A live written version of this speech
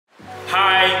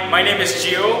my name is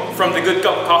Gio from the Good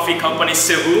Cup Coffee Company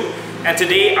Cebu, and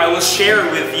today I will share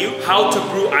with you how to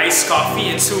brew iced coffee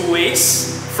in two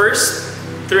ways. First,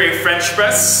 through a French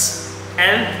press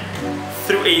and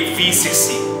through a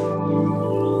V60.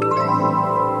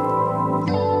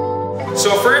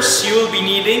 So first, you will be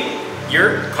needing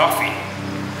your coffee,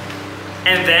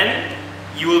 and then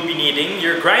you will be needing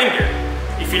your grinder.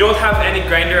 If you don't have any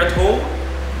grinder at home,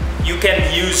 you can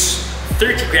use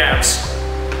 30 grams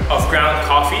of ground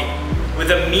coffee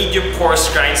with a medium coarse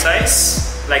grind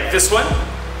size like this one.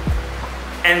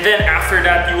 And then after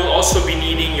that, you will also be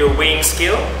needing your weighing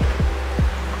scale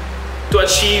to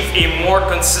achieve a more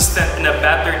consistent and a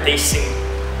better tasting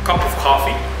cup of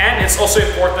coffee. And it's also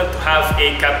important to have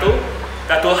a kettle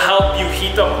that will help you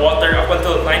heat up water up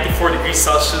until 94 degrees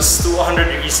Celsius to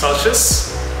 100 degrees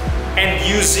Celsius. And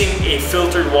using a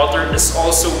filtered water is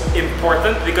also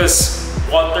important because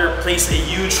water plays a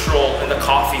huge role in the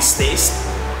coffee's taste.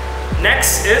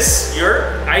 Next is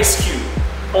your ice cube,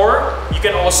 or you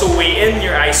can also weigh in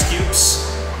your ice cubes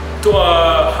to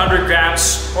 100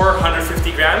 grams or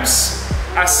 150 grams,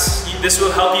 as this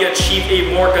will help you achieve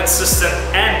a more consistent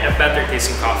and a better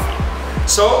tasting coffee.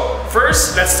 So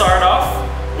first, let's start off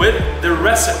with the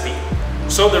recipe.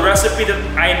 So the recipe that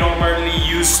I normally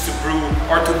use to brew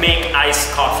or to make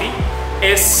iced coffee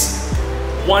is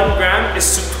 1 gram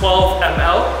is to 12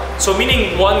 ml. So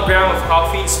meaning 1 gram of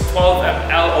coffee is 12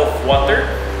 ml of water.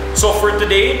 So for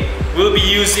today, we'll be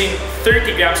using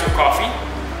 30 grams of coffee,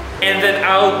 and then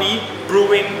I'll be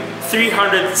brewing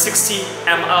 360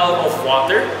 ml of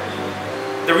water.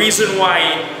 The reason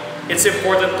why it's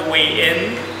important to weigh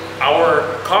in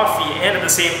our coffee and at the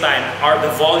same time the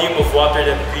volume of water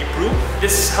that we brew.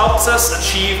 This helps us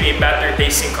achieve a better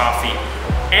tasting coffee,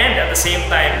 and at the same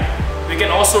time we can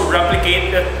also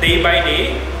replicate it day by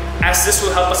day, as this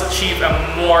will help us achieve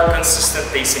a more consistent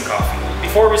tasting coffee.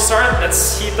 Before we start,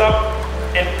 let's heat up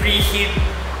and preheat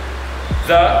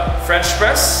the French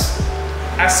press,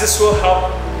 as this will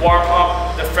help warm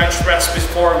up the French press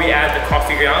before we add the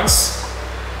coffee grounds.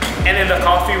 And in the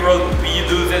coffee world, we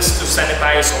do this to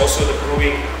sanitize also the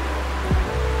brewing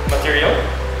material.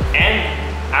 And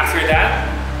after that,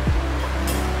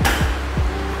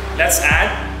 let's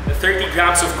add the 30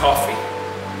 grams of coffee.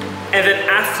 And then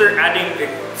after adding the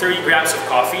 30 grams of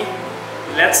coffee,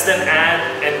 let's then add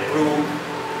and brew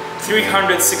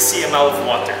 360 ml of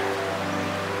water.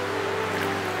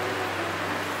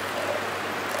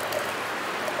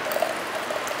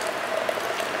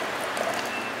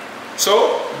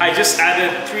 So I just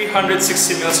added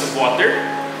 360 ml of water,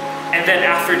 and then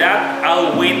after that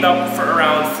I'll wait up for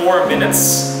around 4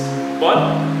 minutes.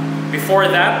 But before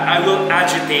that, I will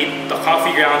agitate the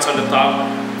coffee grounds on the top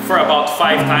for about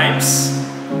 5 times.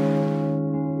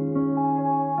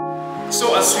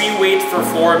 So as we wait for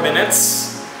 4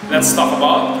 minutes, let's talk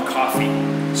about the coffee.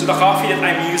 So the coffee that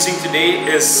I'm using today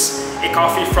is a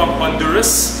coffee from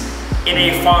Honduras, in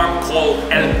a farm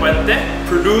called El Puente,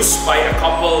 produced by a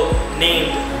couple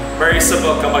named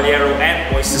Marisabel Caballero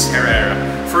and Moises Herrera.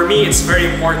 For me, it's very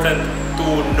important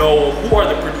to know who are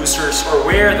the producers or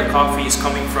where the coffee is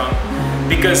coming from,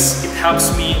 because it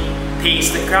helps me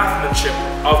taste the craftsmanship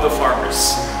of the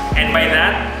farmers. And by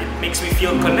that, it makes me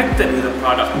feel connected with the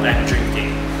product that I'm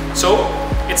drinking. So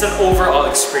it's an overall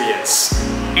experience.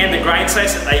 And the grind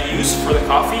size that I use for the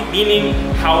coffee, meaning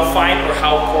how fine or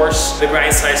how coarse the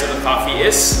grind size of the coffee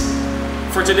is.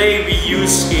 For today, we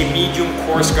use a medium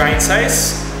coarse grind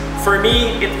size. For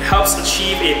me, it helps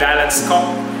achieve a balanced cup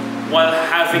while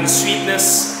having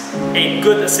sweetness, a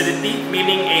good acidity,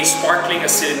 meaning a sparkling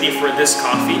acidity for this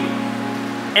coffee,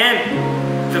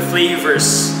 and the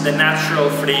flavors, the natural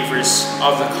flavors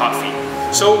of the coffee.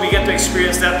 So we get to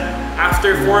experience that.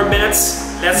 After 4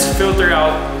 minutes, let's filter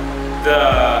out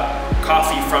the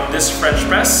coffee from this French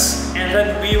press, and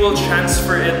then we will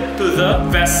transfer it to the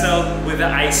vessel with the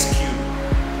ice cube.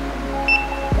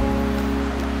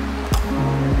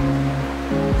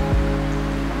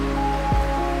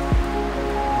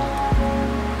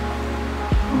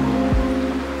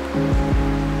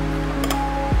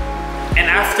 And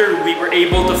after we were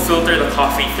able to filter the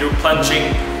coffee through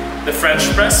plunging the French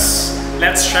press,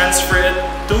 let's transfer it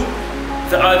to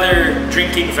the other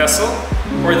drinking vessel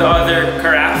or the other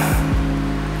carafe.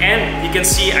 And you can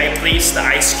see I placed the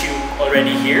ice cube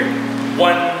already here.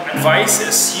 One advice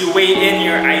is you weigh in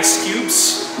your ice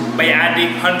cubes by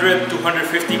adding 100 to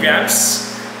 150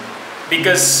 grams,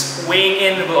 because weighing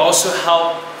in will also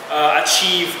help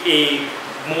achieve a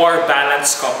more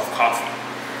balanced cup of coffee.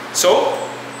 So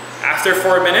after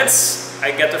 4 minutes,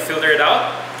 I get to filter it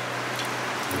out.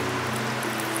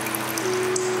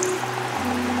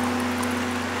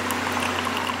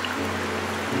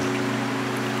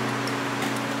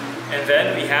 And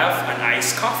then we have an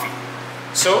iced coffee.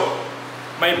 So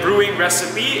my brewing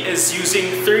recipe is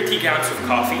using 30 grams of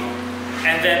coffee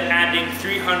and then adding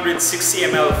 360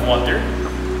 ml of water,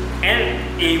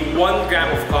 and a 1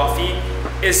 gram of coffee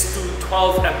is to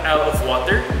 12 ml of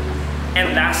water,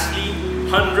 and lastly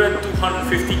 100 to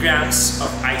 150 grams of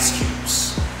ice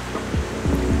cubes.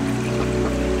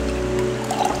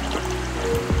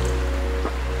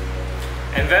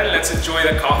 And then let's enjoy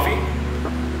the coffee.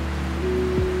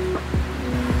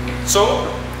 So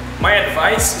my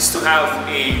advice is to have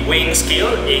a weighing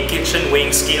scale, a kitchen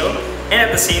weighing scale, and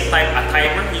at the same time a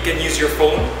timer. You can use your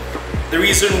phone. The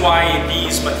reason why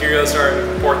these materials are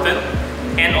important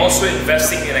and also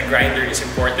investing in a grinder is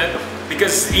important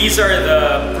because these are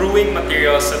the brewing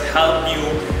materials that help you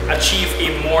achieve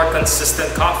a more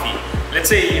consistent coffee. Let's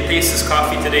say you taste this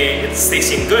coffee today, it's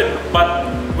tasting good, but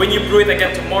when you brew it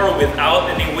again tomorrow without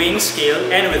any weighing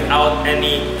scale and without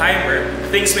any timer,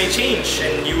 things may change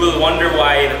and you will wonder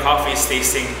why the coffee is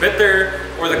tasting bitter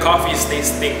or the coffee is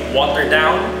tasting watered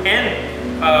down. And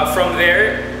from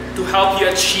there, to help you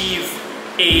achieve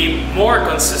a more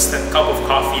consistent cup of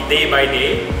coffee day by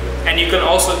day, and you can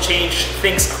also change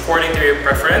things according to your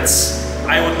preference,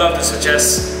 I would love to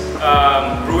suggest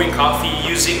brewing coffee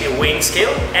using a weighing scale.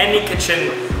 Any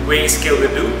kitchen weighing scale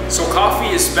will do. So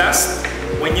coffee is best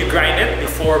when you grind it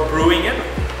before brewing it.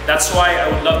 That's why I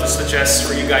would love to suggest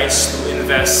for you guys to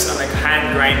invest in like a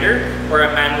hand grinder or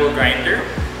a manual grinder,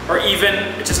 or even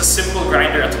just a simple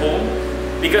grinder at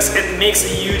home, because it makes a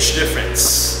huge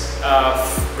difference.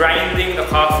 Grinding the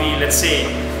coffee, let's say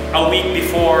a week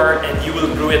before, and you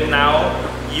will brew it now,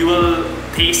 you will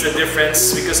taste the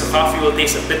difference because the coffee will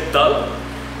taste a bit dull.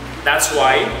 That's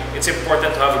why it's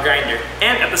important to have a grinder.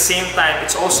 And at the same time,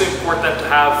 it's also important to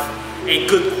have a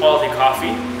good quality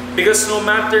coffee, because no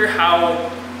matter how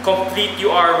complete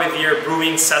you are with your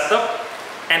brewing setup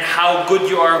and how good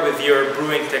you are with your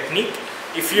brewing technique,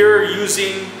 if you're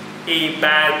using a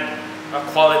bad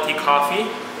quality coffee,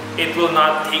 it will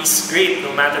not taste great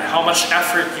no matter how much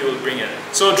effort you will bring in.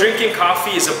 So drinking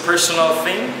coffee is a personal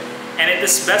thing, and it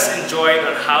is best enjoyed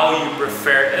on how you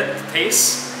prefer it to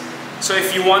taste. So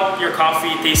if you want your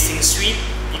coffee tasting sweet,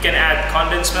 you can add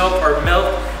condensed milk or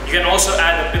milk. You can also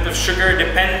add a bit of sugar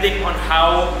depending on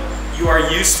how you are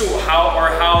used to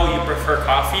how you prefer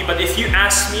coffee. But if you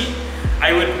ask me,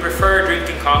 I would prefer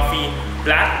drinking coffee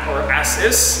black or as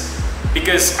is,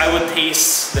 because I would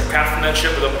taste the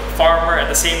craftsmanship of the farmer, at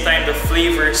the same time the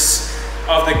flavors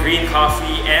of the green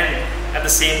coffee, and at the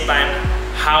same time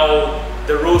how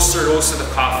the roaster roasted the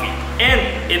coffee.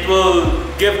 And it will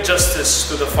give justice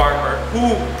to the farmer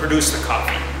who produced the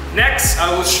coffee. Next,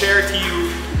 I will share to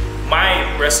you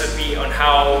my recipe on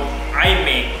how I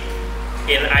make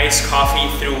an iced coffee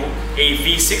through a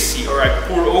V60, or a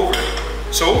pour over.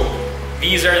 So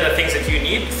these are the things that you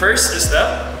need. First is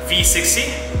the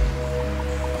V60.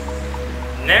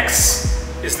 Next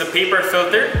is the paper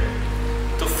filter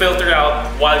to filter out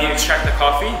while you extract the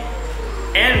coffee,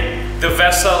 and the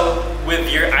vessel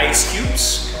with your ice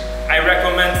cubes. I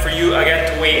recommend for you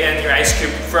again to weigh in your ice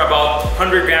cube for about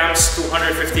 100 grams to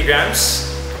 150 grams.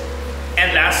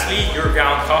 And lastly, your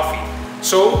ground coffee.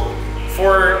 So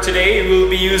for today, we will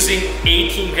be using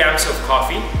 18 grams of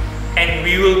coffee, and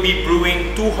we will be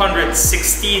brewing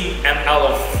 216 ml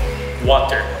of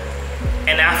water.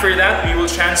 And after that, we will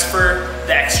transfer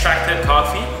the extracted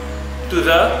coffee to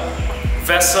the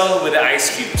vessel with the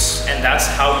ice cubes. And that's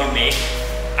how you make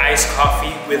iced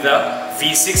coffee with a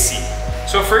V60.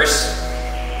 So first,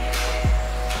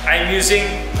 I'm using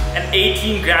an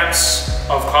 18 grams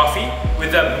of coffee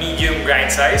with a medium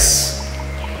grind size.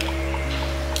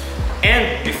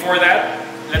 And before that,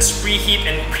 let's preheat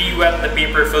and pre-wet the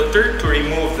paper filter to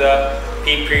remove the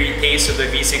papery taste of the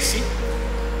V60.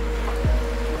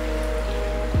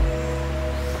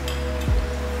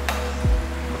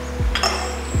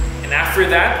 And after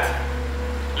that,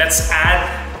 let's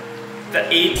add the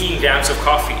 18 grams of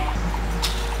coffee.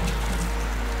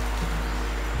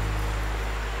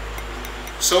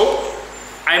 So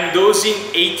I'm dosing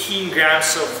 18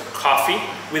 grams of coffee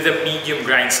with a medium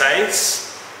grind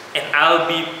size, and I'll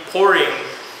be pouring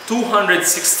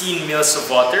 216 ml of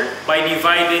water by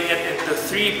dividing it into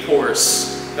 3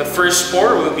 pours. The first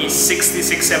pour will be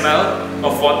 66 ml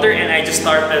of water, and I just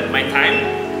started my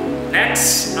time.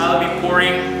 Next, I'll be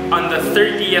pouring on the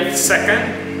 30th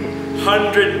second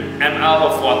 100 ml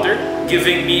of water,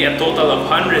 giving me a total of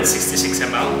 166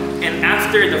 ml. And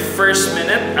after the first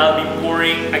minute, I'll be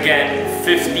pouring again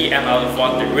 50 ml of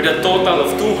water with a total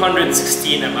of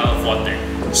 216 ml of water.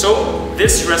 So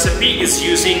this recipe is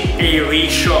using a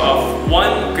ratio of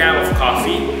 1 gram of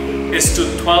coffee is to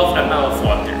 12 ml of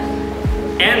water.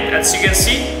 And as you can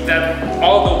see, that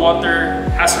all the water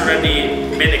has already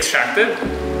been extracted.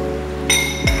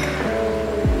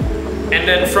 And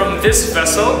then from this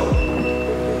vessel,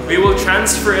 we will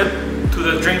transfer it to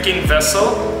the drinking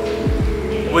vessel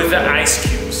with the ice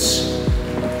cubes.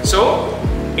 So,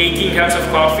 18 grams of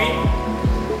coffee,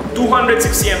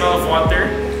 260 ml of water,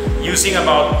 using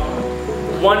about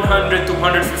 100 to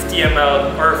 150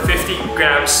 ml or 50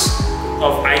 grams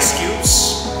of ice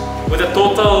cubes, with a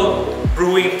total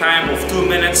brewing time of 2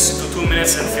 minutes to 2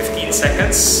 minutes and 15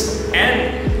 seconds.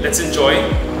 And let's enjoy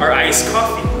our iced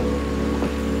coffee.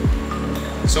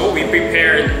 So we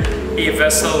prepared a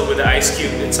vessel with the ice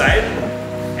cube inside,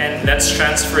 and let's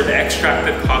transfer the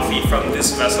extracted coffee from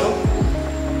this vessel.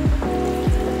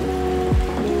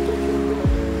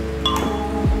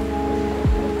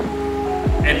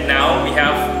 And now we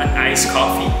have an iced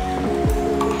coffee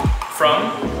from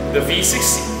the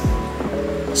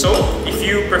V60. So if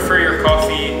you prefer your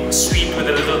coffee sweet with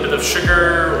a little bit of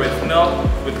sugar, with milk,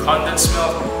 with condensed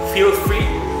milk, feel free.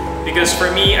 Because for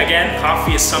me, again,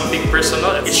 coffee is something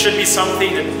personal. It should be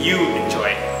something that you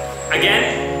enjoy.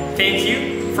 Again, thank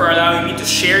you for allowing me to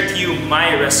share to you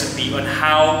my recipe on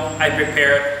how I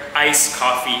prepare iced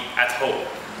coffee at home.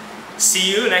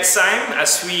 See you next time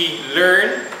as we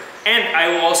learn, and I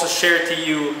will also share to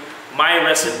you my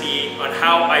recipe on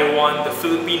how I won the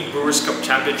Philippine Brewers Cup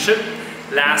Championship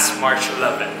last March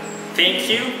 11. Thank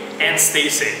you and stay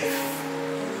safe.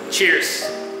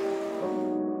 Cheers!